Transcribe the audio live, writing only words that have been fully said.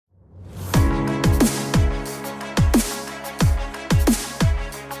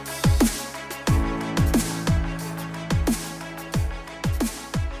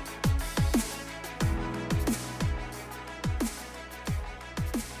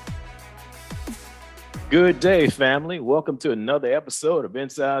Good day, family. Welcome to another episode of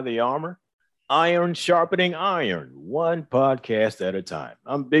Inside the Armor. Iron sharpening iron, one podcast at a time.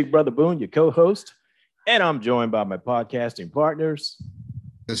 I'm Big Brother Boone, your co-host, and I'm joined by my podcasting partners.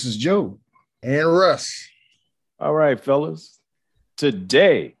 This is Joe. And Russ. All right, fellas.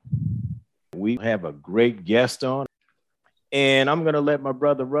 Today, we have a great guest on, and I'm going to let my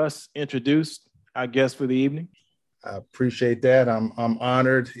brother Russ introduce our guest for the evening. I appreciate that. I'm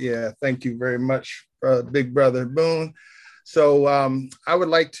honored. Yeah, thank you very much, Big Brother Boone. So I would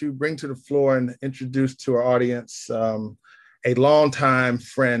like to bring to the floor and introduce to our audience a longtime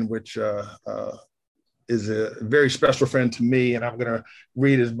friend, which is a very special friend to me. And I'm going to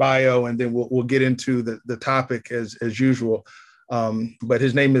read his bio, and then we'll get into the topic as usual. But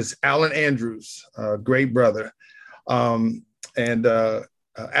his name is Alan Andrews, great brother. Alan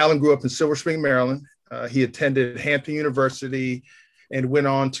grew up in Silver Spring, Maryland. He attended Hampton University and went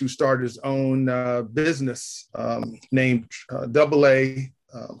on to start his own business named AA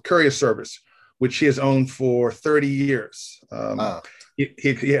Courier Service, which he has owned for 30 years. Yeah,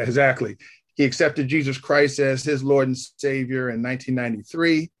 exactly. He accepted Jesus Christ as his Lord and Savior in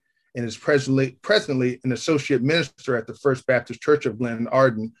 1993 and is presently an associate minister at the First Baptist Church of Glen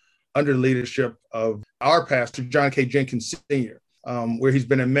Arden under the leadership of our pastor, John K. Jenkins Sr., where he's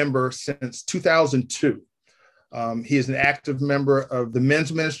been a member since 2002. He is an active member of the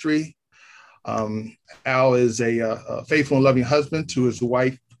men's ministry. Al is a faithful and loving husband to his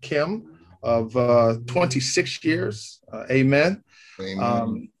wife, Kim, of 26 years. Amen.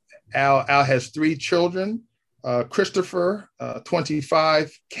 Amen. Al has three children, Christopher,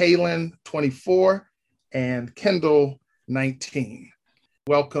 25, Kaylin, 24, and Kendall, 19.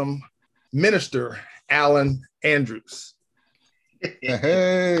 Welcome, Minister Alan Andrews.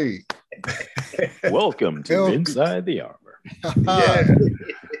 Hey. Welcome to Inside the Armor. Yeah.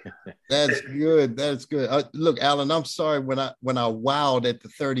 That's good. That's good. Look, Alan, I'm sorry when I wowed at the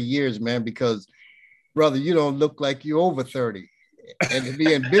 30 years, man, because brother, you don't look like you're over 30 and to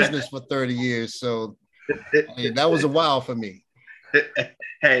be in business for 30 years. So that was a wow for me.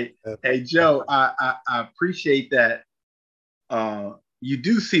 Hey, Joe, I appreciate that. You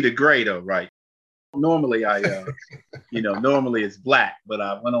do see the gray though, right? Normally normally it's black, but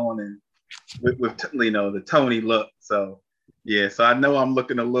I went on and with the Tony look. So yeah, so I know I'm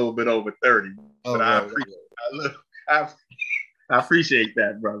looking a little bit over 30, but right. I appreciate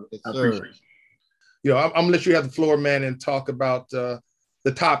that, brother. Yes, I appreciate it. I'm gonna let you have the floor, man, and talk about the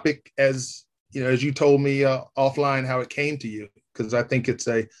topic as you told me offline how it came to you, because I think it's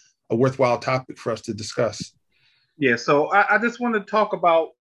a worthwhile topic for us to discuss. Yeah, so I just want to talk about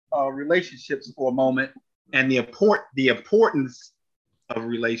relationships for a moment and the importance of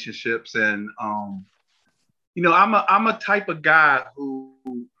relationships. And I'm a type of guy who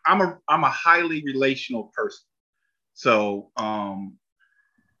I'm a highly relational person. So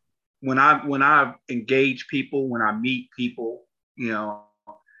when I engage people, when I meet people,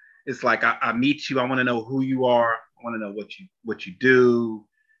 it's like I meet you. I want to know who you are. I want to know what you do.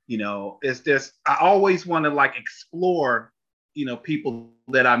 It's just I always want to explore people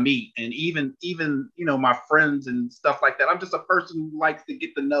that I meet, and even my friends and stuff like that. I'm just a person who likes to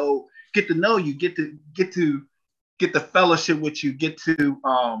get to know you, get the fellowship with you, get to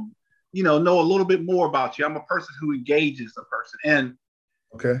know a little bit more about you. I'm a person who engages a person, and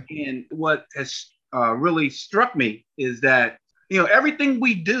what has really struck me is that everything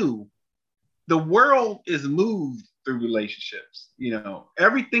we do, the world is moved through relationships.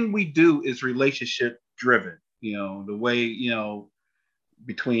 Everything we do is relationship driven. The way,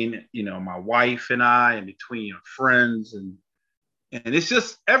 between, my wife and I, and between friends, and it's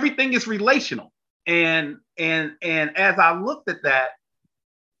just, everything is relational. And as I looked at that,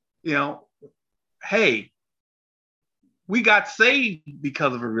 hey, we got saved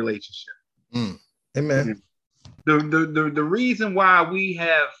because of a relationship. Amen. The reason why we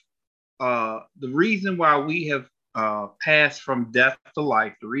have passed from death to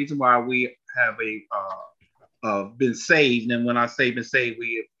life, the reason why we have been saved, and when I say been saved,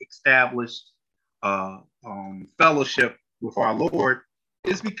 we have established fellowship with our Lord,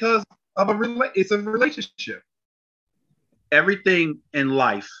 is because of it's a relationship. Everything in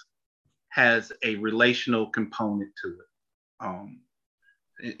life has a relational component to it.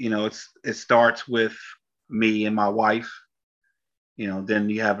 It starts with me and my wife. Then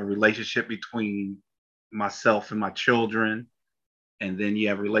you have a relationship between myself and my children, and then you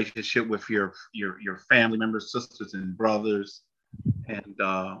have a relationship with your family members, sisters and brothers, and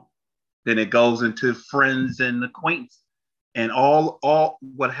then it goes into friends and acquaintances. And all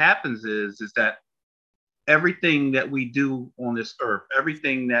what happens is that everything that we do on this earth,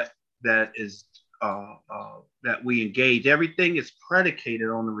 everything that is that we engage, everything is predicated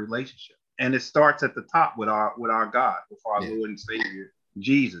on the relationship, and it starts at the top with our God, with our Lord and Savior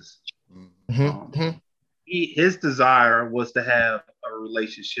Jesus. His desire was to have a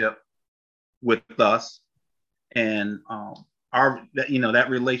relationship with us, and that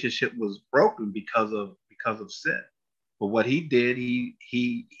relationship was broken because of sin. But what he did, he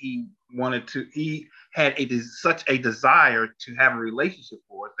had such a desire to have a relationship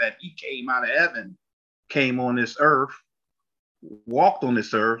for us that he came out of heaven, came on this earth, walked on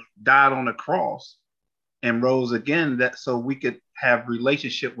this earth, died on the cross, and rose again, that so we could have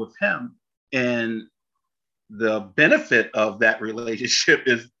relationship with him. And the benefit of that relationship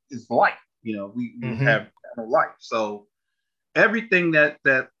is life. We have eternal life. So everything that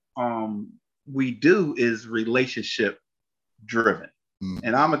we do is relationship driven.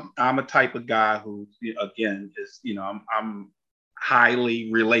 And I'm a type of guy who, again, is, I'm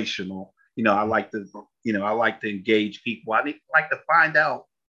highly relational. I like to engage people. I like to find out,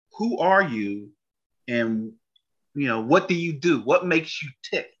 who are you, and what do you do? What makes you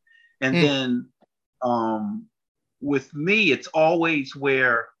tick? And then with me, it's always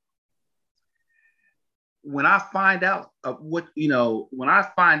where, when I find out when I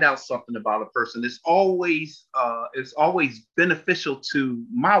find out something about a person, it's always beneficial to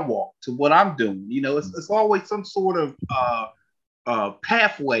my walk, to what I'm doing. It's always some sort of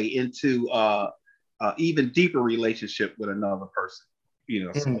pathway into even deeper relationship with another person.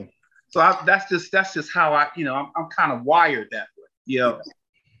 So that's just how I'm kind of wired that way.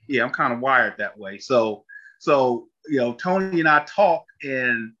 I'm kind of wired that way. So Tony and I talk,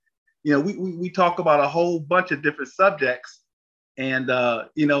 and we talk about a whole bunch of different subjects, and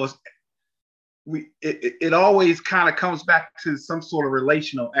it always kind of comes back to some sort of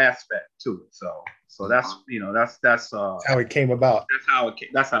relational aspect to it. So that's how it came about. That's how it came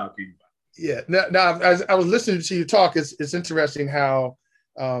about. Yeah. Now, as I was listening to you talk, it's interesting how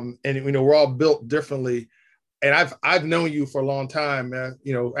and we're all built differently. And I've known you for a long time. Al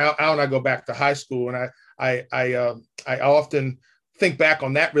and I go back to high school, and I often think back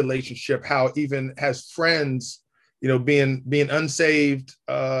on that relationship, how even as friends, being unsaved,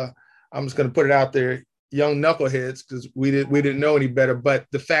 I'm just going to put it out there, young knuckleheads, because we didn't know any better. But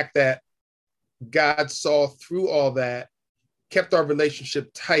the fact that God saw through all that, kept our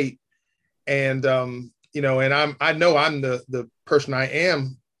relationship tight, and and I know I'm the person I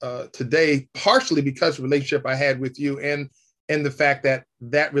am today, partially because of the relationship I had with you, and the fact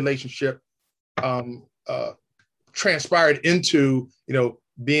that relationship transpired into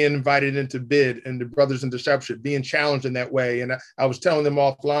being invited into BID and the Brothers in Discipleship, being challenged in that way. And I was telling them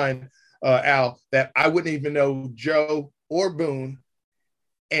offline, Al, that I wouldn't even know Joe or Boone,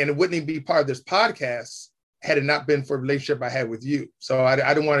 and it wouldn't even be part of this podcast had it not been for the relationship I had with you. So I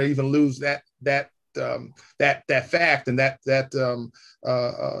didn't want to even lose that fact, and that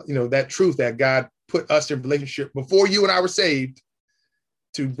truth, that God put us in relationship before you and I were saved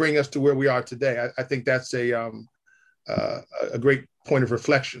to bring us to where we are today. I think that's a great point of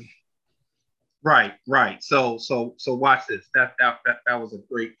reflection. Right. So watch this. That was a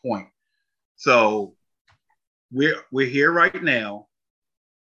great point. So we're here right now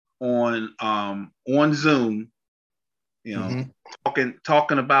on Zoom,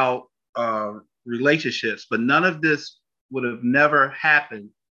 talking about relationships, but none of this would have never happened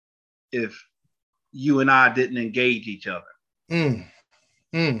if you and I didn't engage each other.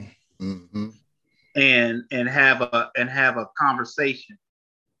 Mm-hmm. And have a conversation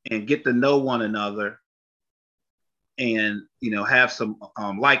and get to know one another, and have some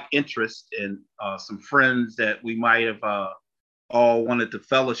like interest, and some friends that we might have all wanted to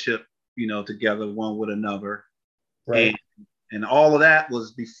fellowship together one with another, right? And all of that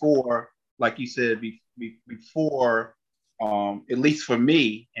was before, like you said, before at least for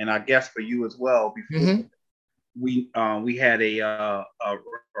me, and I guess for you as well, before we had a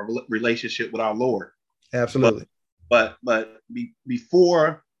relationship with our Lord. Absolutely. But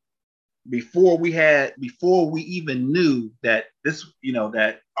before we even knew that this,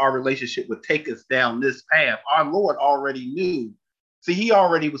 that our relationship would take us down this path, our Lord already knew. See, he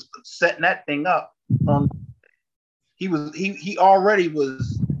already was setting that thing up. He already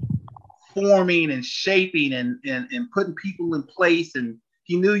was forming and shaping and putting people in place, and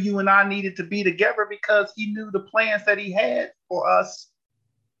he knew you and I needed to be together because he knew the plans that he had for us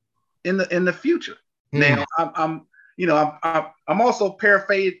in the future. Now, I'm also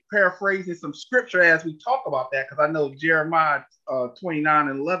paraphrasing some scripture as we talk about that, because I know Jeremiah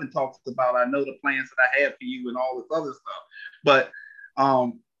 29:11 talks about, I know the plans that I have for you, and all this other stuff. But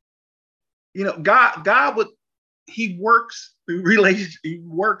God would, he works through relationship.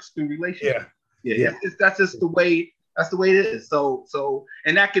 Yeah. Yeah. That's just the way. That's the way it is. So,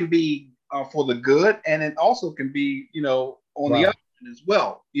 and that can be for the good, and it also can be, on the other end as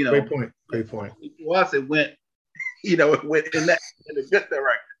well. Great point. For us, it went, it went in a good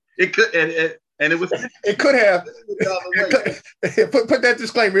direction. It could, and it was. It could have. Put that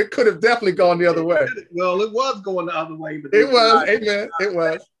disclaimer. It could have definitely gone the other way. Well, it was going the other way, but it was. Amen. It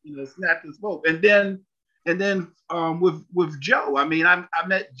was. Snap and smoke, and then with Joe, I mean, I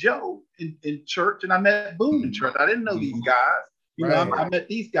met Joe in church, and I met Boone in church. I didn't know these guys. I met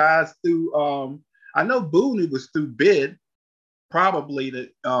these guys through. I know Boone, it was through Bid,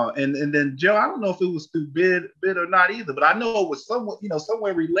 probably and then Joe, I don't know if it was through Bid or not either, but I know it was somewhat,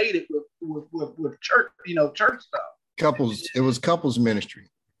 somewhere related with church, church stuff. It was couples ministry.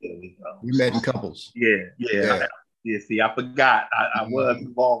 We met in couples. Yeah. See, I forgot. I was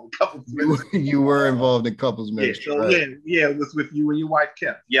involved in couples ministry. You were involved in couples ministry. It was with you and your wife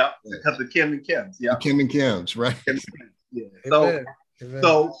Kim. Yep. Because of Kim and Kim's. Yeah. Kim and Kim's, right? Yeah. Amen.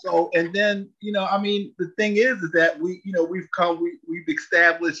 So, and then, I mean, the thing is that we've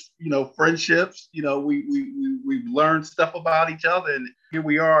established, friendships, we've learned stuff about each other, and here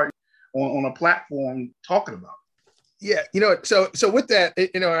we are on a platform talking about it. Yeah. So with that,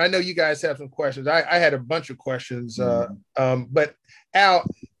 I know you guys have some questions. I had a bunch of questions, but Al,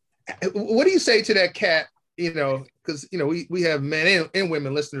 what do you say to that cat, because, we have men and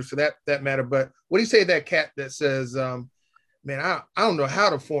women listeners for that matter, but what do you say to that cat that says, man, I don't know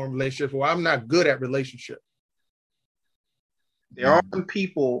how to form relationships, or I'm not good at relationship? There are some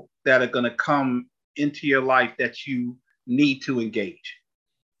people that are going to come into your life that you need to engage.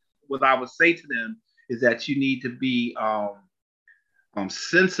 What I would say to them is that you need to be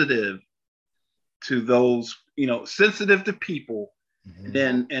sensitive to those, sensitive to people, and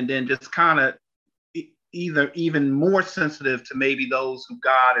then just kind of either even more sensitive to maybe those who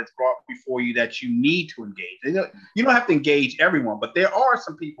God has brought before you that you need to engage. You don't have to engage everyone, but there are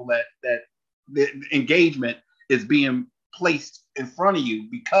some people that the engagement is being placed in front of you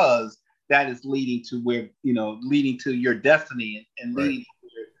because that is leading to leading to your destiny and leading to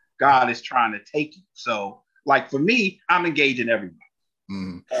where God is trying to take you. So, like for me, I'm engaging everyone.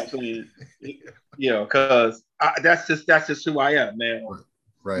 Because that's just who I am, man.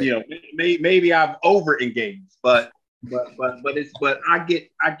 Right. Maybe I've over engaged, but I get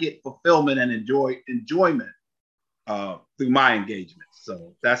fulfillment and enjoyment through my engagement.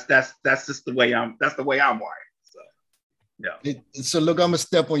 So that's just the way I'm wired. So yeah. So look, I'm gonna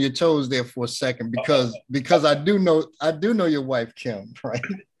step on your toes there for a second because I do know your wife Kim, right?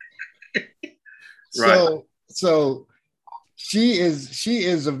 So she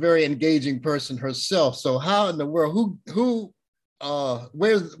is a very engaging person herself. So how in the world who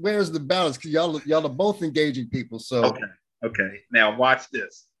where's the balance? Because y'all are both engaging people. So okay. Now watch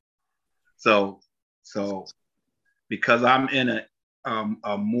this. So because I'm in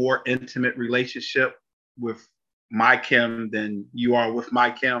a more intimate relationship with my Kim than you are with my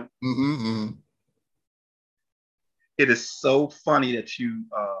Kim. It is so funny that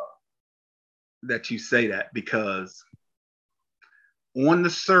you say that, because on the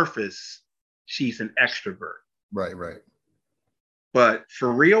surface she's an extrovert. Right. But for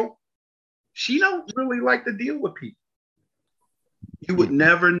real, she don't really like to deal with people. You would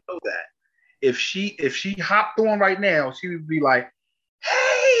never know that. If she hopped on right now, she would be like,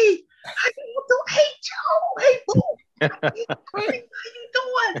 "Hey, how you doing? Hey, Joe. Hey, Boo. How you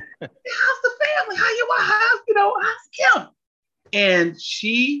doing? How's the family? How's Kim?" And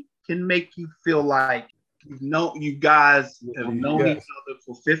she can make you feel like you guys have known each other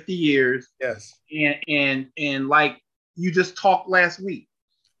for 50 years. Yes. And like, you just talked last week.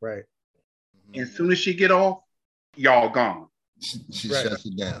 Right. And as soon as she get off, y'all gone. She shuts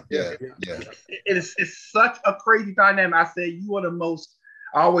it down. Yeah. It's such a crazy dynamic. I say you are the most,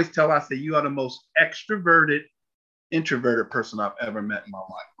 I always tell, you are the most extroverted, introverted person I've ever met in my life.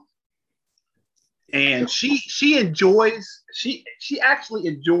 And she actually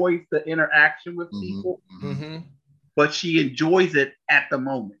enjoys the interaction with people, but she enjoys it at the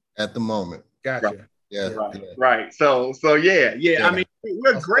moment. Gotcha. Right. Yeah. Right. So yeah. I mean,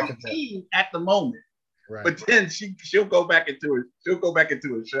 we're a great team at the moment, but then she'll go back into a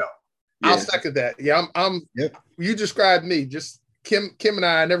shell. I'll second that. Yeah, I'm. Yep. You described me. Just Kim and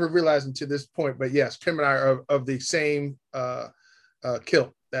I never realized until this point, but yes, Kim and I are of the same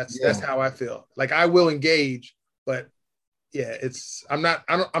kilt. That's how I feel. Like, I will engage, but yeah, I'm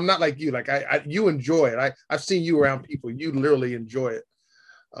not like you. Like you enjoy it. I've seen you around people. You literally enjoy it.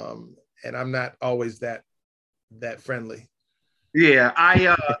 And I'm not always that friendly. Yeah,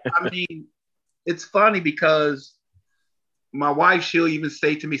 I mean, it's funny because my wife, she'll even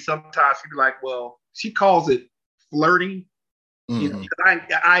say to me sometimes, she'll be like, well, she calls it flirting. You know,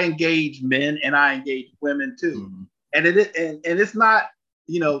 I engage men and I engage women too. And it's not,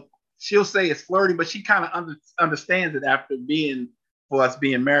 you know, she'll say it's flirting, but she kind of understands it after for us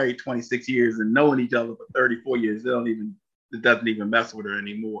being married 26 years and knowing each other for 34 years. It doesn't even mess with her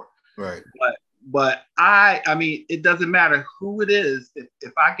anymore. Right. But I mean, it doesn't matter who it is.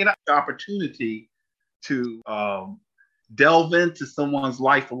 If I get an opportunity to delve into someone's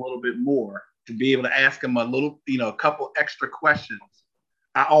life a little bit more, to be able to ask them a couple extra questions,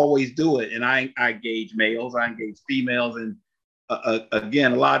 I always do it. And I engage males, I engage females, and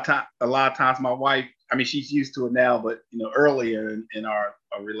again, a lot of times, my wife, I mean, she's used to it now, but you know, earlier in our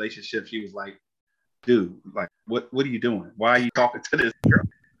relationship, she was like, "Dude, like, what are you doing? Why are you talking to this girl?"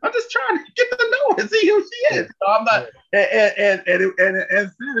 I'm just trying to get to know her and see who she is. So I'm not, and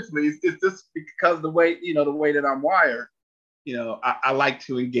seriously, it's just because the way that I'm wired. You know, I like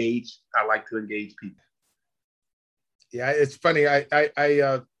to engage. I like to engage people. Yeah, it's funny.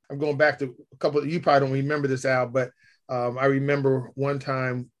 I'm going back to a couple. You probably don't remember this, Al, but I remember one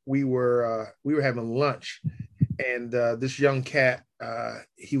time we were having lunch, and this young cat,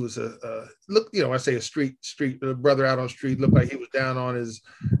 he was I say a street brother out on the street, looked like he was down on his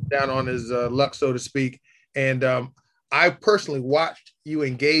luck, so to speak. And I personally watched you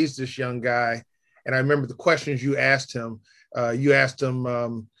engage this young guy, and I remember the questions you asked him. You asked him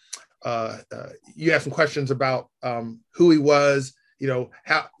questions about who he was, you know,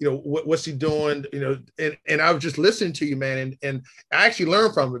 how, you know, what's he doing, you know, and I was just listening to you, man. And I actually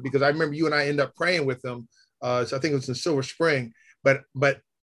learned from it because I remember you and I ended up praying with him. So I think it was in Silver Spring, but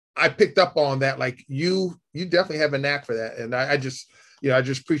I picked up on that. Like you definitely have a knack for that. And I just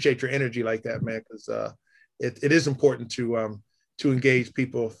appreciate your energy like that, man. Cause it is important to engage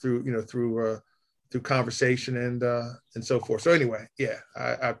people through conversation and so forth. So anyway, yeah,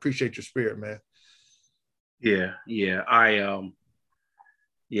 I appreciate your spirit, man. Yeah. I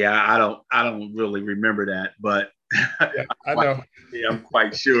don't really remember that, but yeah, I know. I'm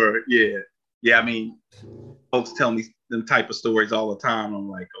quite sure. Yeah. I mean, folks tell me them type of stories all the time. I'm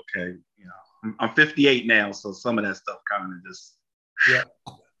like, okay, you know, I'm 58 now, so some of that stuff kind of just Yeah.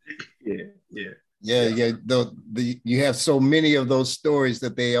 You have so many of those stories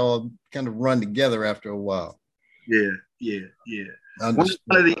that they all kind of run together after a while. Yeah. One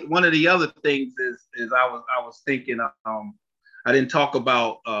of the other things is I was thinking, I didn't talk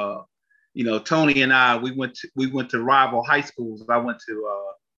about, Tony and I, we went to rival high schools. I went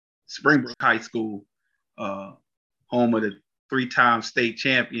to Springbrook High School, home of the 3-time state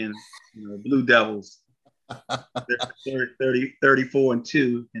champion, Blue Devils.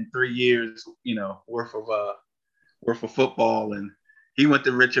 34-2 in 3 years, worth of football. And he went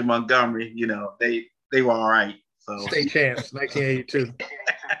to Richard Montgomery. They were all right. So state champs, 1982.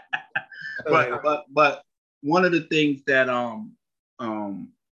 but one of the things that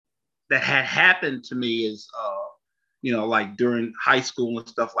that had happened to me is like during high school and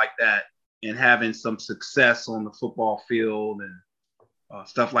stuff like that, and having some success on the football field and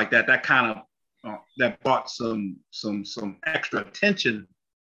stuff like that. That kind of that brought some extra attention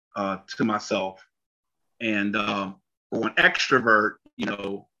to myself. And for an extrovert,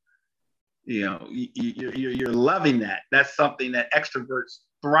 you're loving that. That's something that extroverts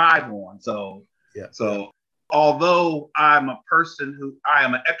thrive on. So although I am an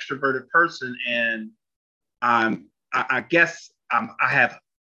extroverted person, and I guess I have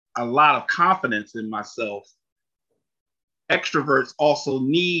a lot of confidence in myself, extroverts also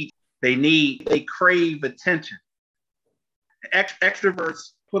they crave attention.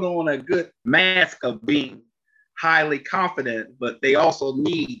 Extroverts put on a good mask of being highly confident, but they also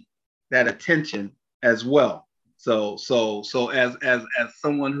need that attention as well. So as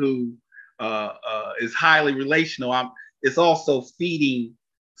someone who is highly relational, it's also feeding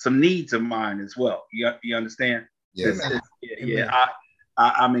some needs of mine as well. You understand? Yes.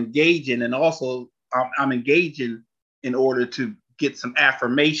 I'm engaging, and also I'm engaging in order to get some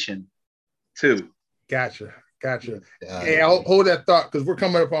affirmation too. Gotcha. Hey, I'll hold that thought because we're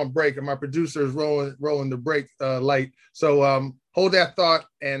coming up on break, and my producer is rolling the break light. So hold that thought,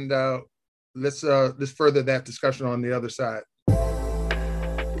 and let's further that discussion on the other side.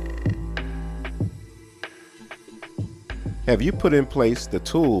 Have you put in place the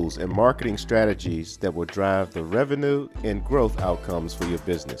tools and marketing strategies that will drive the revenue and growth outcomes for your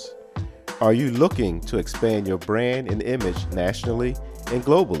business? Are you looking to expand your brand and image nationally and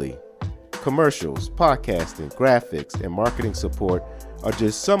globally? Commercials, podcasting, graphics, and marketing support are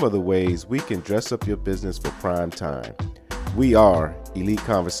just some of the ways we can dress up your business for prime time. We are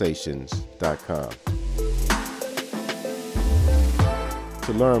EliteConversations.com.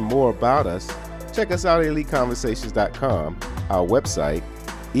 To learn more about us, check us out at eliteconversations.com, our website,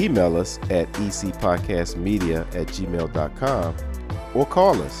 email us at ecpodcastmedia@gmail.com, or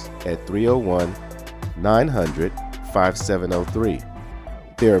call us at 301-900-5703.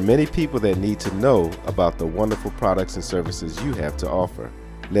 There are many people that need to know about the wonderful products and services you have to offer.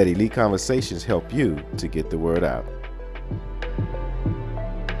 Let Elite Conversations help you to get the word out.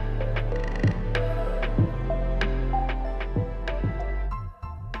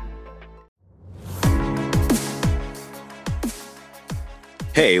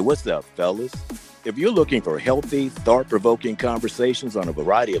 Hey, what's up, fellas? If you're looking for healthy, thought-provoking conversations on a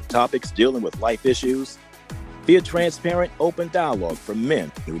variety of topics dealing with life issues, be a transparent, open dialogue for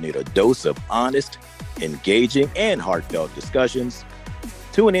men who need a dose of honest, engaging, and heartfelt discussions,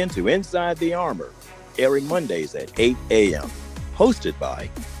 tune in to Inside the Armor, airing Mondays at 8 a.m., hosted by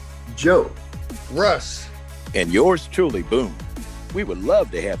Joe, Russ, and yours truly, Boone. We would love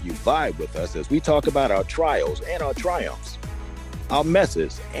to have you vibe with us as we talk about our trials and our triumphs, our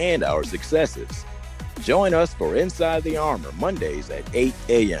messes and our successes. Join us for Inside the Armor, Mondays at 8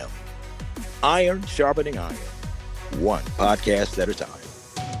 a.m. Iron sharpening iron, one podcast at a time.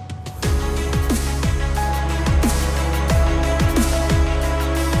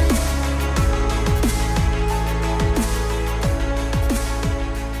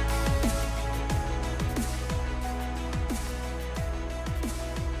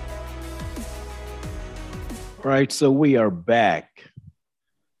 All right, so we are back.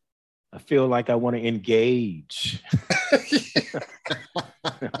 I feel like I want to engage. Come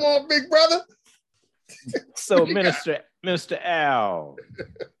on, big brother. So, Minister Al,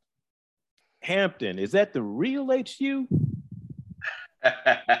 Hampton, is that the real HU?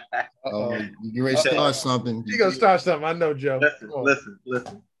 oh, you ready to start something? You gonna start something? I know, Joe. Listen.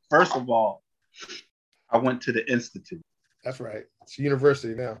 First of all, I went to the Institute. That's right. It's a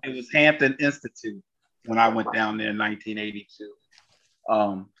university now. It was Hampton Institute when I went down there in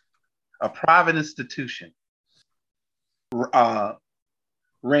 1982. A private institution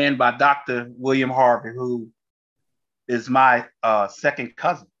ran by Dr. William Harvey, who is my second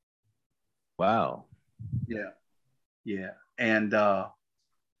cousin. Wow. Yeah. And the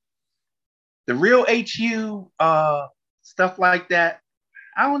real HU stuff like that,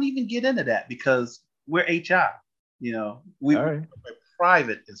 I don't even get into that because we're HI. We're a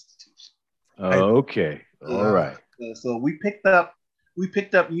private institution. Okay. All right. So we picked up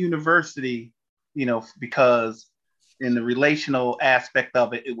university, because in the relational aspect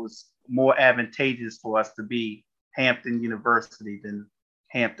of it, it was more advantageous for us to be Hampton University than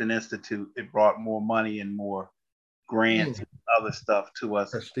Hampton Institute. It brought more money and more grants and other stuff to us.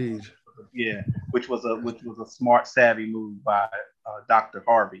 Prestige. Yeah, which was a smart, savvy move by Dr.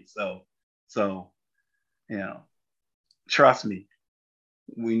 Harvey. So trust me.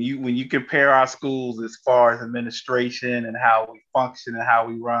 When you compare our schools as far as administration and how we function and how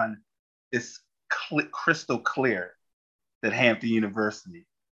we run, it's crystal clear that Hampton University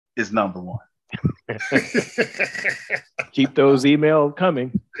is number one. Keep those emails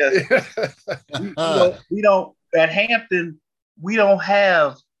coming. We don't at Hampton. We don't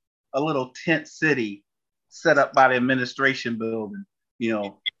have a little tent city set up by the administration building.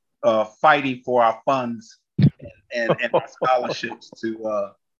 Fighting for our funds and our scholarships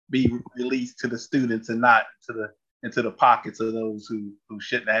to be released to the students and not into the pockets of those who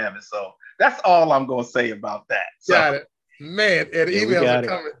shouldn't have it. So that's all I'm going to say about that. So, got it, man. And emails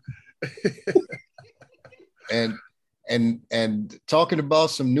are coming. and talking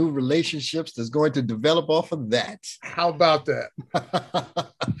about some new relationships that's going to develop off of that. How about that?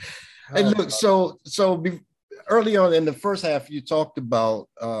 And look, so early on in the first half, you talked about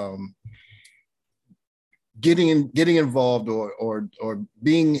getting involved or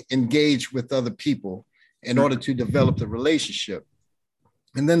being engaged with other people in order to develop the relationship.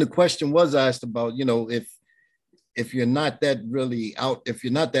 And then the question was asked about, if you're not that if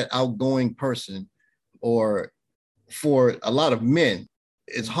you're not that outgoing person, or for a lot of men,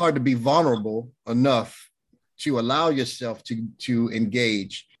 it's hard to be vulnerable enough to allow yourself to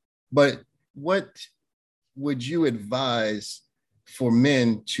engage. But what would you advise for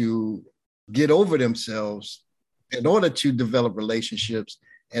men to get over themselves in order to develop relationships,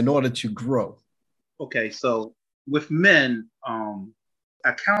 in order to grow? Okay, so with men,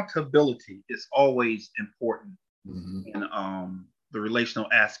 accountability is always important in the relational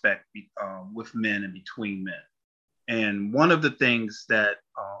aspect with men and between men. And one of the things that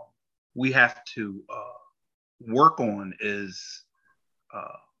we have to work on is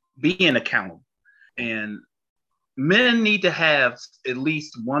being accountable. And men need to have at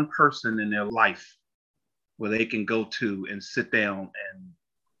least one person in their life where they can go to and sit down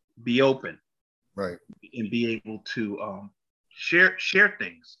be open, Right. and be able to share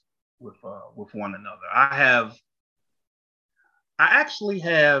things with one another. I actually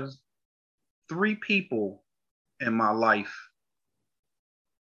have 3 people in my life,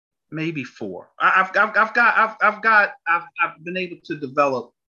 maybe 4. I've been able to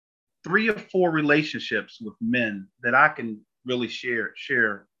develop 3 or 4 relationships with men that I can really share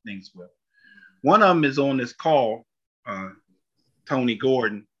things with. One of them is on this call, Tony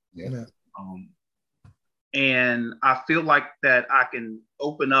Gordon. Yeah. And I feel like that I can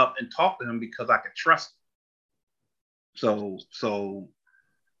open up and talk to him because I can trust him. So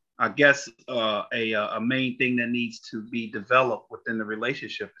I guess a main thing that needs to be developed within the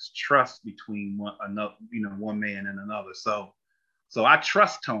relationship is trust between one man and another. So I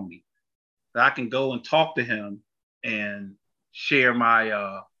trust Tony, that I can go and talk to him and share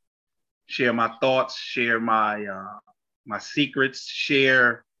my thoughts, share my secrets,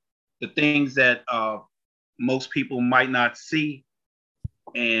 share the things that most people might not see,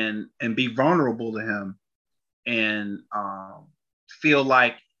 and be vulnerable to him, and feel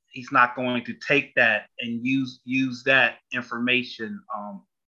like he's not going to take that and use that information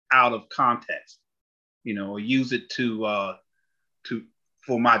out of context, or use it to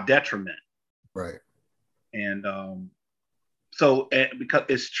for my detriment. Right. And so because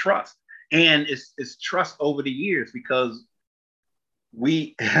it's trust, and it's trust over the years, because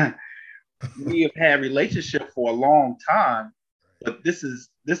we we have had relationship for a long time, but this is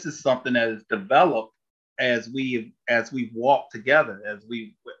something that is developed as we've walked together, as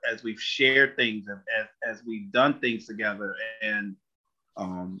we've shared things, as we've done things together. And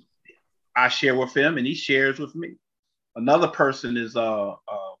I share with him and he shares with me. Another person is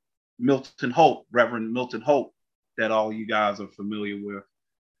Milton Hope, Reverend Milton Hope, that all you guys are familiar with.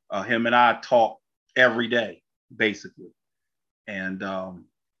 Him and I talk every day, basically. And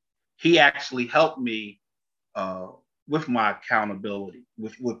he actually helped me with my accountability,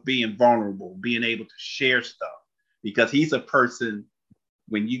 with being vulnerable, being able to share stuff, because he's a person,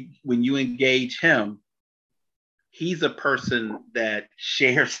 when you engage him, he's a person that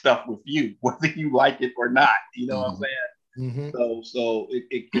shares stuff with you, whether you like it or not. You know what I'm saying? Mm-hmm. So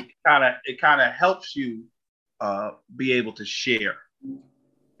it kind of helps you be able to share.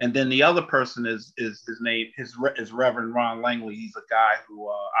 And then the other person is Reverend Ron Langley. He's a guy who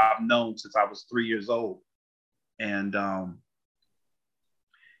I've known since I was 3 years old, and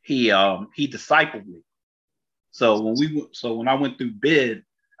he discipled me. So when I went through BID,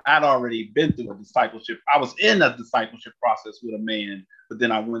 I'd already been through a discipleship. I was in a discipleship process with a man, but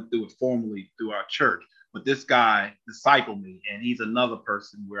then I went through it formally through our church. But this guy discipled me, and he's another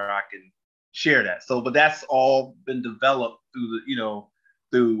person where I can share that. So, but that's all been developed through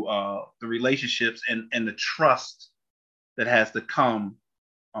the relationships and the trust that has to come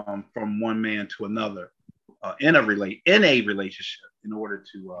from one man to another in a relationship in order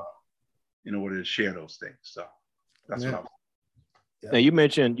to share those things. So that's what I was. Now you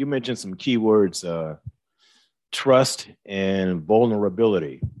mentioned some key words, trust and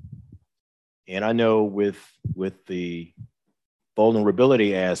vulnerability. And I know with the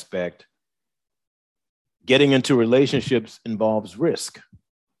vulnerability aspect, getting into relationships involves risk.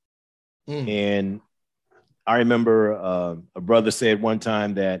 And I remember a brother said one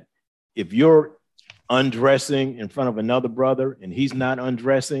time that if you're undressing in front of another brother and he's not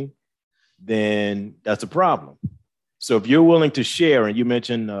undressing, then that's a problem. So if you're willing to share, and you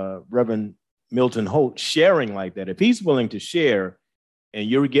mentioned Reverend Milton Holt sharing like that, if he's willing to share and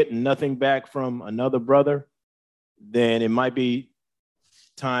you're getting nothing back from another brother, then it might be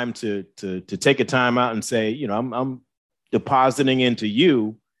time to take a time out and say, I'm depositing into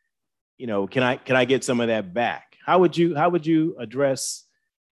you. Can I get some of that back? How would you address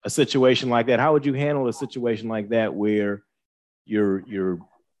a situation like that? How would you handle a situation like that where you're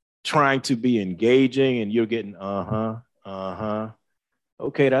trying to be engaging and you're getting okay,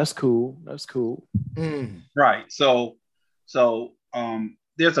 that's cool. Right. So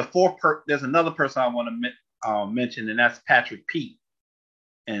there's another person I want to mention, and that's Patrick Pete.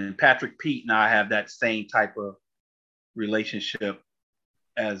 And Patrick Pete and I have that same type of relationship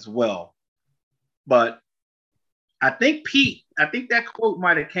as well. But I think that quote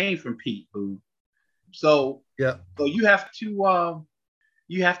might have came from Pete, Boo. So yeah. So you have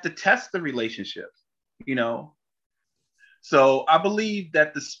to test the relationship, So I believe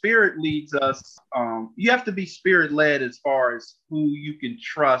that the Spirit leads us. You have to be Spirit led as far as who you can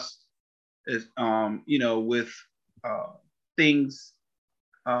trust, as with things,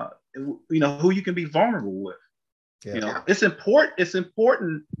 who you can be vulnerable with. Yeah. It's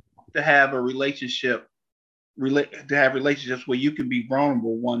important to have a relationship have relationships where you can be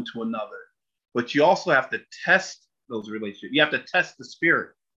vulnerable one to another, but you also have to test those relationships. You have to test the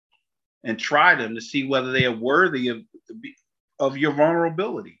spirit and try them to see whether they are worthy of your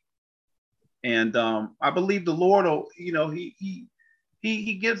vulnerability. And I believe the Lord,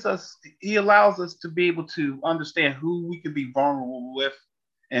 he gives us, he allows us to be able to understand who we can be vulnerable with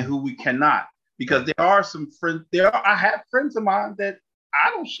and who we cannot. Because there are some friends, I have friends of mine that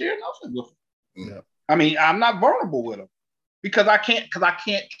I don't share nothing with them. Yeah. I mean, I'm not vulnerable with them because I can't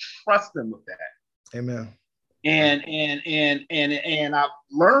trust them with that. Amen. And I've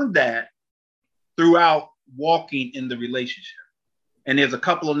learned that throughout walking in the relationship. And there's a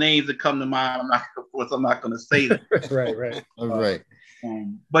couple of names that come to mind. I'm not going to say them. Right. All right.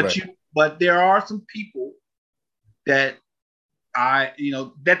 But there are some people that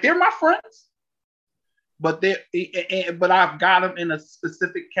that they're my friends, but I've got them in a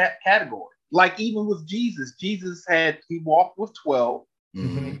specific category. Like even with Jesus, he walked with 12,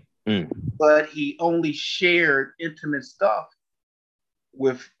 but he only shared intimate stuff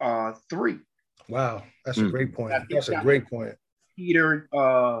with 3. Wow, that's a great point. That's a great point. Peter,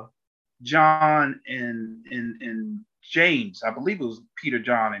 John, and James. I believe it was Peter,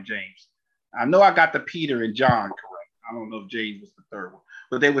 John, and James. I know I got the Peter and John correct. I don't know if James was the third one,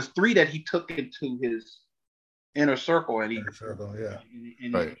 but there was 3 that he took into his inner circle, and he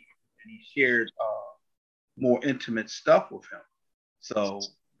shared more intimate stuff with him. So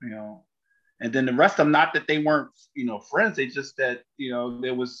and then the rest of them, not that they weren't friends, they just that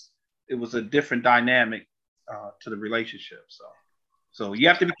it was a different dynamic to the relationship. So you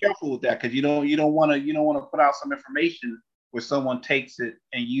have to be careful with that, because you don't want to put out some information where someone takes it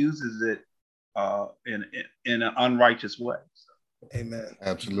and uses it in an unrighteous way. So. Amen.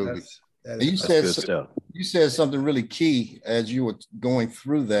 Absolutely. You said something really key as you were going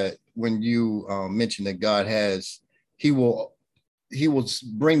through that, when you mentioned that God he will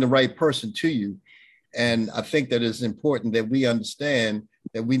bring the right person to you. And I think that it's important that we understand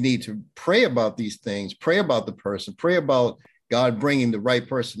that we need to pray about these things, pray about the person, pray about God bringing the right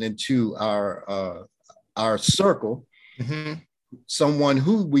person into our circle, someone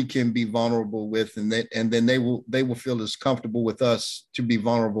who we can be vulnerable with, and then they will feel as comfortable with us to be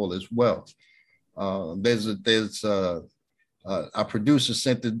vulnerable as well. Our producer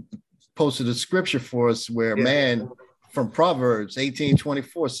posted a scripture for us where a man from Proverbs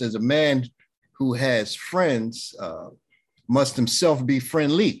 18:24 says, a man who has friends must himself be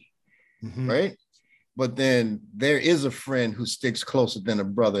friendly, right? But then there is a friend who sticks closer than a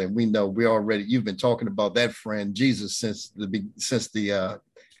brother, and we know you've been talking about that friend, Jesus, since the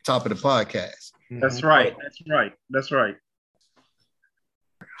top of the podcast. That's right.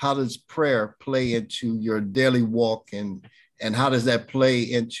 How does prayer play into your daily walk, and how does that play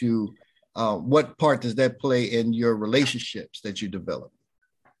into what part does that play in your relationships that you develop?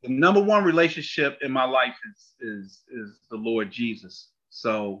 The number one relationship in my life is the Lord Jesus.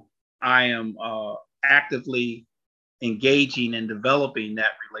 So I am actively engaging and developing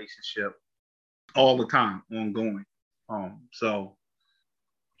that relationship all the time, ongoing. So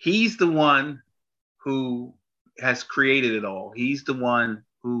he's the one who has created it all. He's the one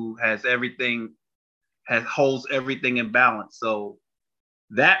who has holds everything in balance. So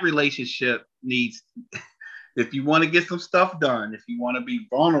that relationship needs, if you want to get some stuff done, if you want to be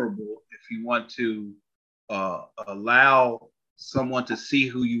vulnerable, if you want to allow someone to see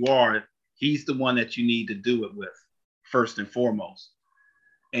who you are, he's the one that you need to do it with, first and foremost.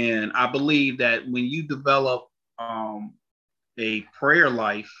 And I believe that when you develop a prayer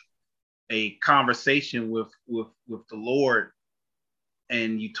life, a conversation with the Lord,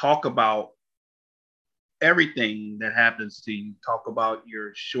 and you talk about everything that happens to you, talk about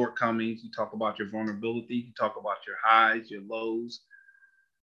your shortcomings, you talk about your vulnerability, you talk about your highs, your lows.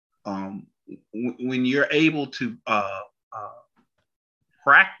 When you're able to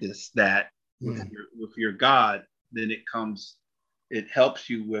practice that with your God, then it helps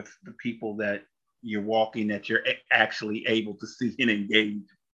you with the people that you're walking, that you're actually able to see and engage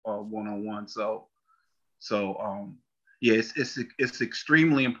one-on-one. It's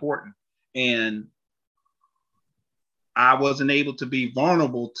extremely important. And I wasn't able to be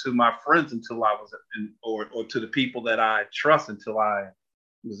vulnerable to my friends until I was, or to the people that I trust, until I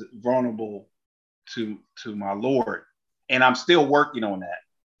was vulnerable to my Lord. And I'm still working on that.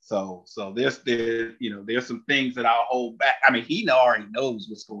 So there's some things that I'll hold back. I mean, he already knows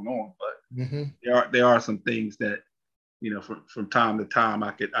what's going on, but there are some things that, from time to time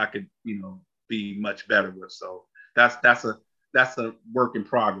I could be much better with. So that's a work in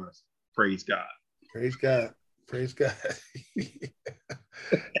progress. Praise God. Praise God.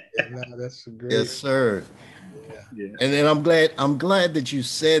 Yeah, no, that's great. Yes, sir. And I'm glad that you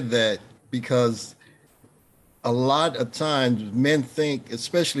said that, because a lot of times men think,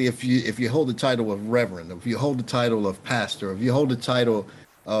 especially if you hold the title of reverend, if you hold the title of pastor, if you hold the title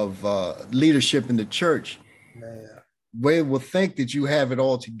of leadership in the church, we will think that you have it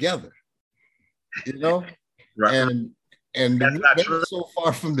all together, you know. Right. And that's so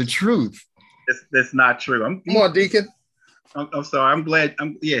far from the truth. That's not true. Come on, Deacon. I'm sorry. I'm glad.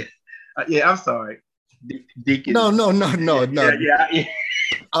 I'm sorry, Deacon. No. Yeah.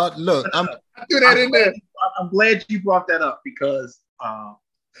 Look, I'm glad you brought that up, because when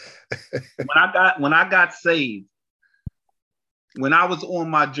I got saved, when I was on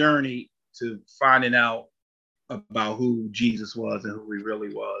my journey to finding out about who Jesus was and who he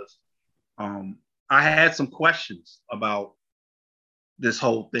really was, I had some questions about this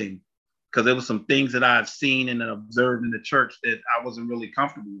whole thing, because there was some things that I've seen and observed in the church that I wasn't really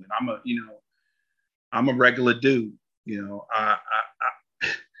comfortable with. I'm a regular dude.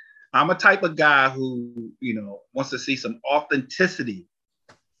 I'm a type of guy who, wants to see some authenticity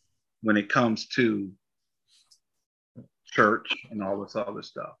when it comes to church and all this other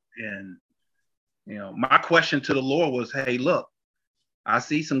stuff. And, my question to the Lord was, hey, look, I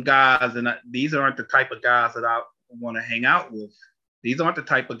see some guys, and these aren't the type of guys that I want to hang out with. These aren't the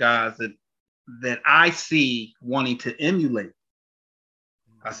type of guys that I see wanting to emulate.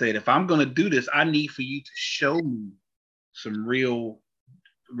 I said, if I'm going to do this, I need for you to show me some real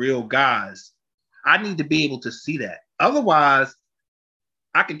guys. I need to be able to see that. Otherwise,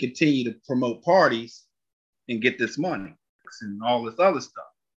 I can continue to promote parties and get this money and all this other stuff.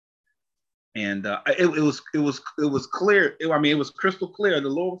 And it was clear. It was crystal clear. The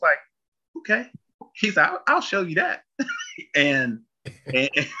Lord was like, okay. He's like, I'll show you that. and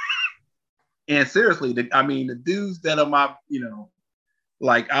seriously, the dudes that are my,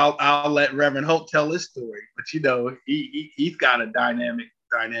 like I'll let Reverend Hope tell his story, but he's got a dynamic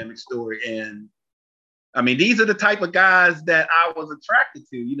story. And these are the type of guys that I was attracted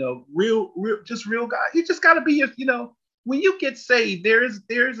to, real guys. You just got to be, when you get saved, there is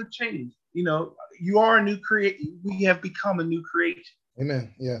a change. You are a new creation. We have become a new creation.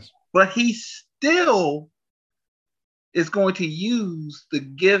 Amen. Yes. But he still is going to use the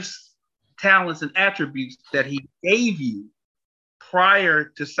gifts, talents, and attributes that he gave you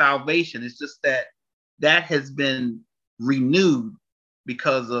prior to salvation. It's just that has been renewed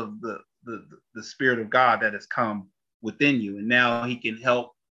because of the Spirit of God that has come within you. And now he can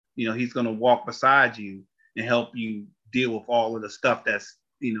help, he's going to walk beside you and help you deal with all of the stuff that's,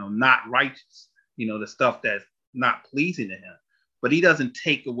 not righteous, the stuff that's not pleasing to him. But he doesn't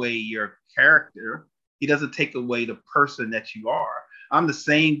take away your character. He doesn't take away the person that you are. I'm the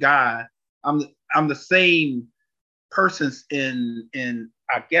same guy. I'm the same person in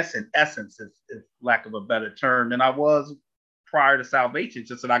I guess in essence, if lack of a better term, than I was prior to salvation.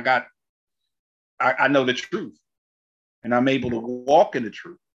 Just that I know the truth, and I'm able to walk in the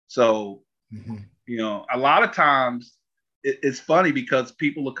truth. So, a lot of times it's funny, because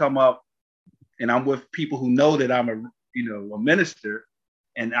people will come up, and I'm with people who know that I'm a minister,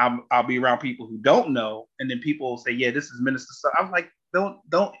 and I'll be around people who don't know, and then people will say, "Yeah, this is minister." So I'm like, don't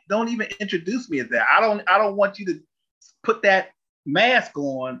even introduce me as that. I don't want you to put that mask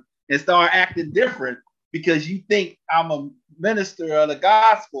on and start acting different because you think I'm a minister of the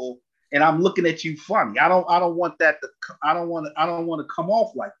gospel and I'm looking at you funny. I don't want that I don't want to come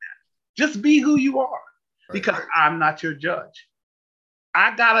off like that. Just be who you are, because I'm not your judge.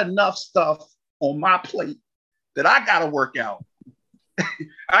 I got enough stuff on my plate that I got to work out.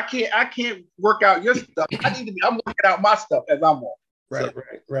 I can't work out your stuff. I'm working out my stuff as I'm on. Right.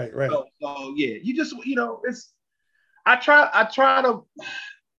 So yeah, you just, it's, I try to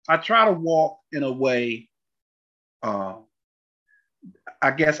walk in a way, I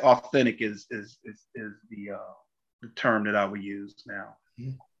guess authentic is the term that I would use now.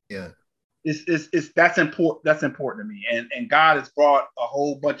 Yeah. It's that's important to me. And God has brought a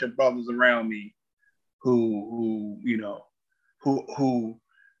whole bunch of brothers around me who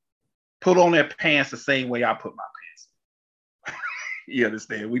put on their pants the same way I put my pants. You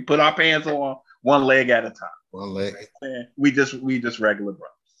understand? We put our pants on one leg at a time. One leg. We just regular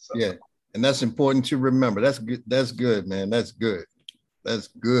brothers. So. Yeah. And that's important to remember. That's good. That's good, man. That's good. That's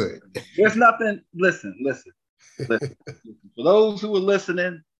good. There's nothing. Listen. For those who are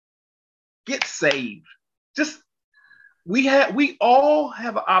listening, get saved. We all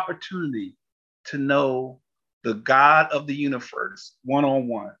have an opportunity to know the God of the universe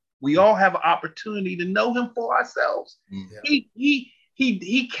one-on-one. We all have an opportunity to know him for ourselves. Yeah.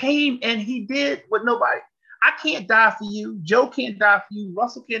 He came and he did what nobody. I can't die for you. Joe can't die for you.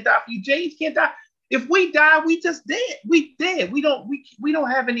 Russell can't die for you. James can't die. If we die, we just dead. We dead. We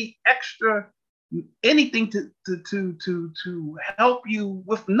don't have any extra anything to help you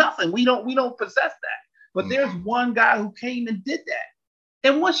with nothing. We don't possess that. But there's one guy who came and did that.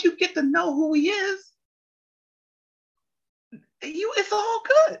 And once you get to know who he is, it's all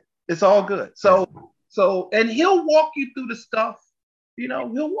good. It's all good. So and he'll walk you through the stuff.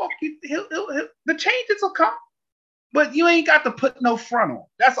 He'll walk you. He'll the changes will come, but you ain't got to put no front on.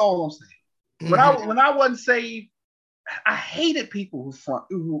 That's all I'm saying. When I wasn't saved, I hated people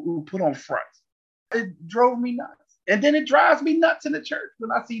who put on fronts. It drove me nuts, and then it drives me nuts in the church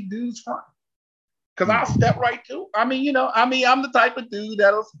when I see dudes front. Because I'll step right to. I'm the type of dude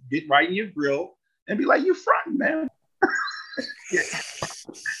that'll get right in your grill and be like, "You fronting, man." Yeah.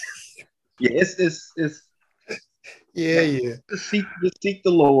 It's Just seek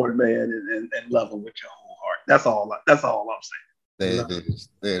the Lord, man, and love Him with your whole heart. That's all I'm saying.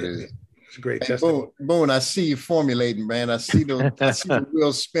 There it is. It's a great testimony. Boone, I see you formulating, man. I see the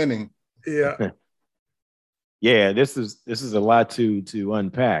wheel spinning. Yeah. Yeah, this is a lot to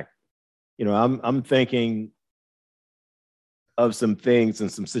unpack. I'm thinking of some things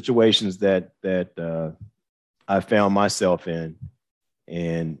and some situations that I found myself in,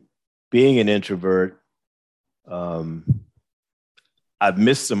 and being an introvert, I've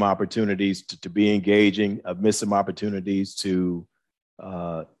missed some opportunities to be engaging. I've missed some opportunities to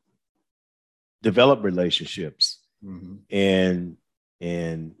develop relationships, and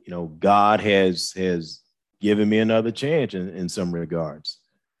God has given me another chance in some regards,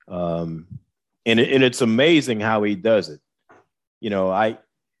 and it's amazing how He does it. You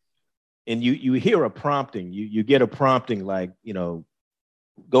hear a prompting, you get a prompting like,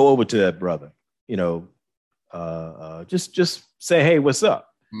 go over to that brother, just say, hey, what's up?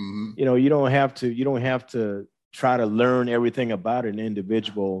 You don't have to try to learn everything about an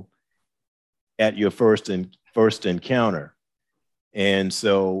individual at your first encounter. And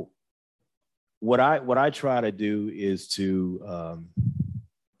so what I try to do is to,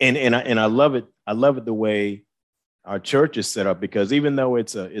 and I love it. I love it the way our church is set up, because even though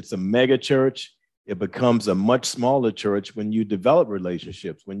it's a mega church, it becomes a much smaller church when you develop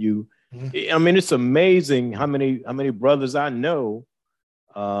relationships. When you, it's amazing how many brothers I know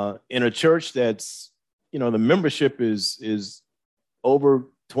in a church that's, the membership is over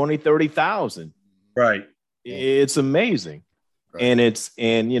 20, 30,000. Right. It's amazing. Right.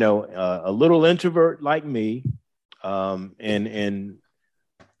 And a little introvert like me, and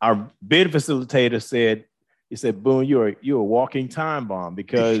our bid facilitator said, he said, Boone, you're a walking time bomb,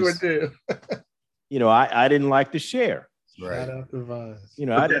 because sure do. I didn't like to share. Right. Shout out to Vines. Was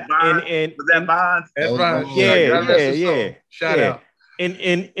that Vines? Yeah. Shout out.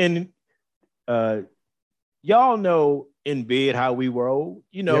 And y'all know in bed how we were old.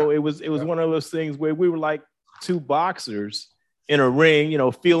 It was one of those things where we were like two boxers in a ring,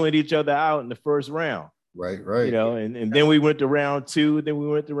 feeling each other out in the first round. Right. And then we went to round 2, then we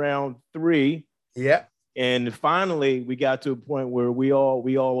went to round 3. Yeah. And finally, we got to a point where we all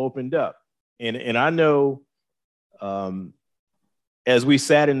opened up, and I know, as we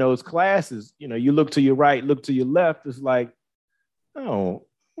sat in those classes, you look to your right, look to your left. It's like, oh,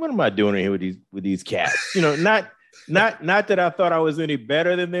 what am I doing here with these cats? Not that I thought I was any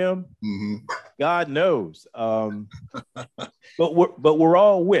better than them. God knows. But we're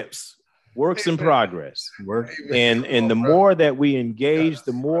all whips, works in progress. And the more that we engage,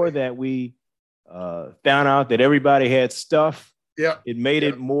 the more that we found out that everybody had stuff. Yeah, it made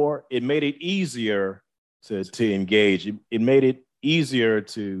it easier to engage. It made it easier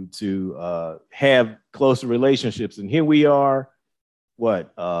to have closer relationships. And here we are,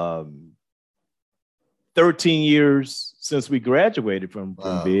 13 years since we graduated from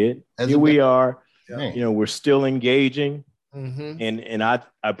bid. Here we are, we're still engaging. And I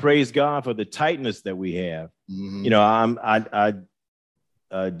praise God for the tightness that we have. I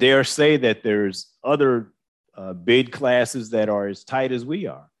dare say that there's other bid classes that are as tight as we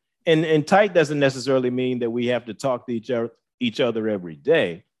are. And tight doesn't necessarily mean that we have to talk to each other every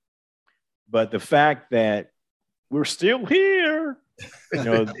day. But the fact that we're still here,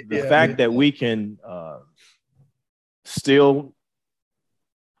 the fact that we can still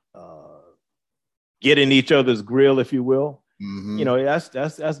get in each other's grill, if you will,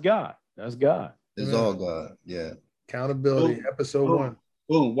 that's God. That's God. It's all God. Yeah. Accountability, episode 1.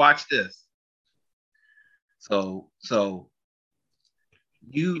 Boom, watch this. So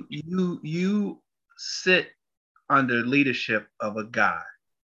you sit under leadership of a guy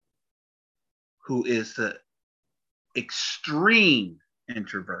who is the extreme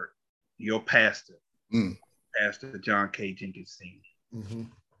introvert, your pastor, Pastor John K. Jenkins Sr.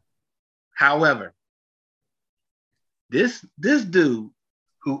 However, This dude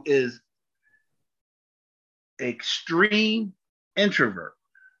who is extreme introvert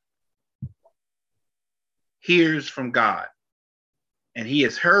hears from God, and he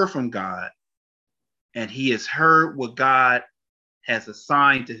has heard from God, and he has heard what God has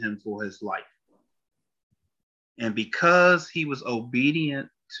assigned to him for his life. And because he was obedient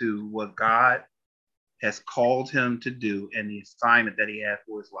to what God has called him to do and the assignment that he had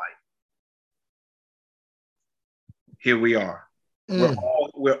for his life, here we are.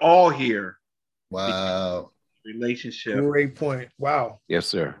 We're all here. Wow. Relationship. Great point. Wow. Yes,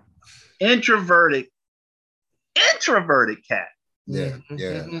 sir. Introverted cat. Yeah.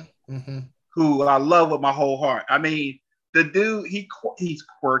 Yeah. Who I love with my whole heart. I mean, the dude, he's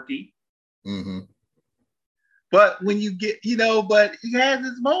quirky. But when you get, but he has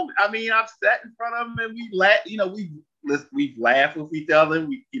his moment. I mean, I've sat in front of him and we laugh, we've laughed with each other.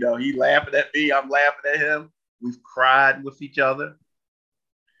 He laughing at me, I'm laughing at him. We've cried with each other.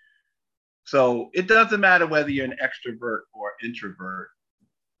 So it doesn't matter whether you're an extrovert or introvert.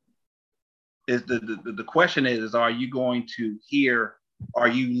 The question is, are you going to hear, are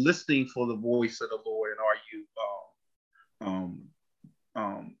you listening for the voice of the Lord, and are you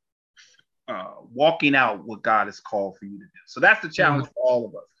walking out what God has called for you to do? So that's the challenge for all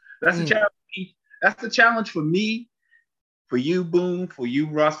of us. That's the challenge. That's the challenge for me, for you, Boone, for you,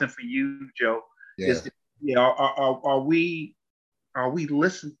 Russ, and for you, Joe. Are we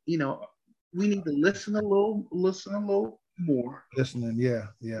listening? We need to listen a little more. Listening, yeah.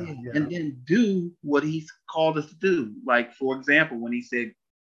 And then do what he's called us to do. Like, for example, when he said,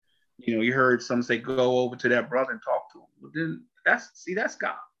 you heard some say, go over to that brother and talk to him. Well, then that's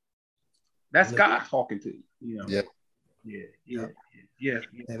God. That's God talking to you. Yeah.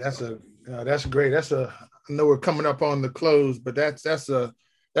 That's great. I know we're coming up on the close, but that's a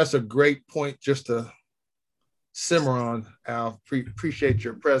great point just to simmer on. Al, appreciate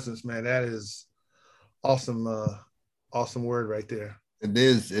your presence, man. That is awesome. Awesome word right there. It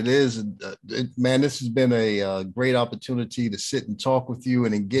is. Man, this has been a great opportunity to sit and talk with you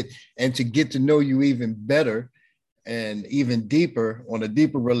and to get to know you even better and even deeper on a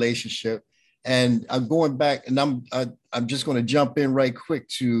deeper relationship. And I'm going back, and I'm just going to jump in right quick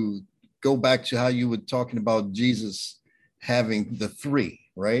to go back to how you were talking about Jesus having the three,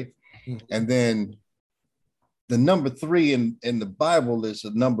 right? Mm-hmm. And then the number 3 in the Bible is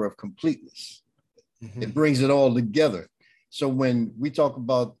a number of completeness. Mm-hmm. It brings it all together. So when we talk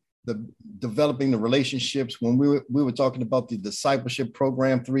about the developing the relationships, when we were talking about the discipleship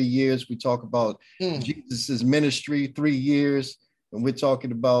program, 3 years, we talk about Jesus's ministry, 3 years, and we're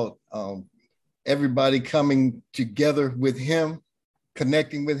talking about everybody coming together with him,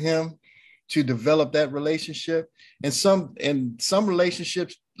 connecting with him to develop that relationship. And some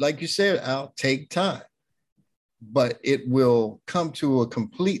relationships, like you said, Al, take time, but it will come to a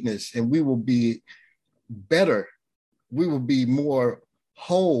completeness, and we will be better. We will be more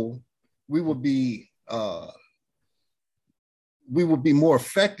whole. We will be more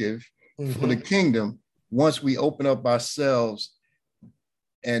effective for the kingdom once we open up ourselves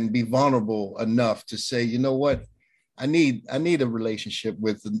and be vulnerable enough to say, you know what, I need a relationship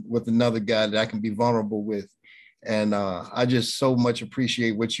with another guy that I can be vulnerable with. And I just so much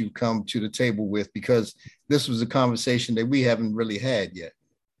appreciate what you've come to the table with, because this was a conversation that we haven't really had yet.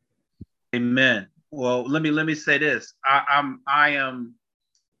 Amen. Well, let me say this. I am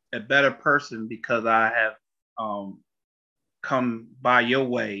a better person because I have come by your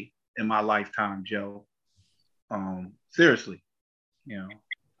way in my lifetime, Joe. Seriously,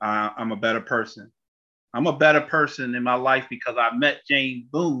 I'm a better person. I'm a better person in my life because I met James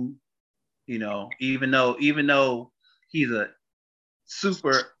Boone. Even though he's a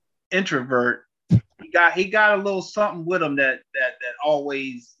super introvert, he got a little something with him that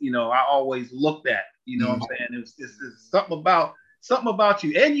always, I always looked at. What I'm saying? It's something about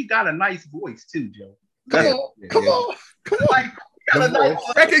you, and you got a nice voice too, Joe. Come on.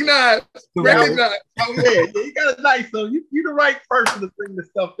 Recognize. Oh, yeah, you got a nice. So you're the right person to bring this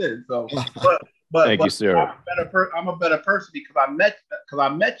stuff in. So, but thank you, sir. I'm a better person because I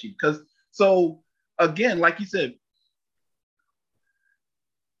met you. So again, like you said,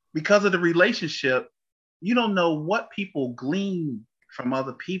 because of the relationship, you don't know what people glean from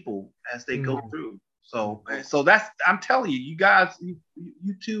other people as they go through. So that's, I'm telling you, you guys, you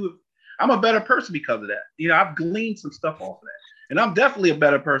two, I'm a better person because of that. I've gleaned some stuff off of that, and I'm definitely a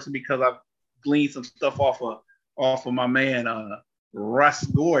better person because I've gleaned some stuff off of my man Russ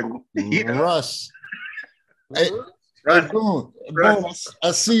Gordon. Russ. Hey, Boone,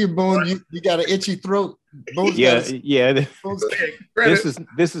 I see you, Boone. You got an itchy throat. Bo's Yeah, got a- yeah. Bo's-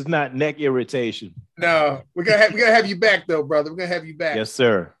 This is not neck irritation. No, we gotta have you back though, brother. We're gonna have you back. Yes,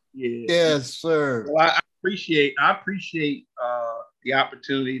 sir. Yeah. yes, sir. Well, I appreciate the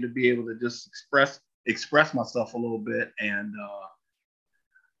opportunity to be able to just express myself a little bit, and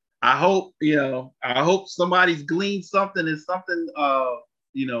I hope somebody's gleaned something and something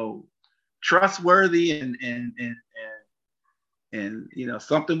trustworthy and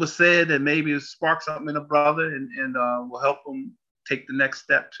something was said and maybe it sparked something in a brother and will help them take the next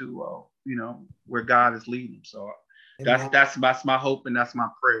step to where God is leading them. So that's my hope and that's my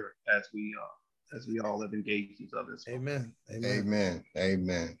prayer as we all have engaged each other. Amen.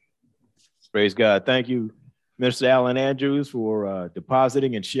 Amen. Praise God. Thank you, Mr. Alan Andrews, for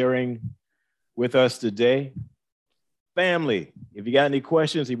depositing and sharing with us today. Family, if you got any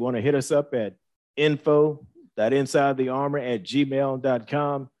questions, you want to hit us up at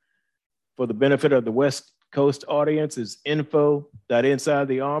info.insidethearmor@gmail.com. For the benefit of the West Coast audience, is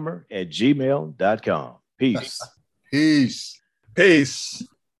info.insidethearmor@gmail.com. Peace. Peace.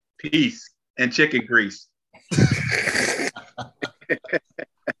 Peace and chicken grease.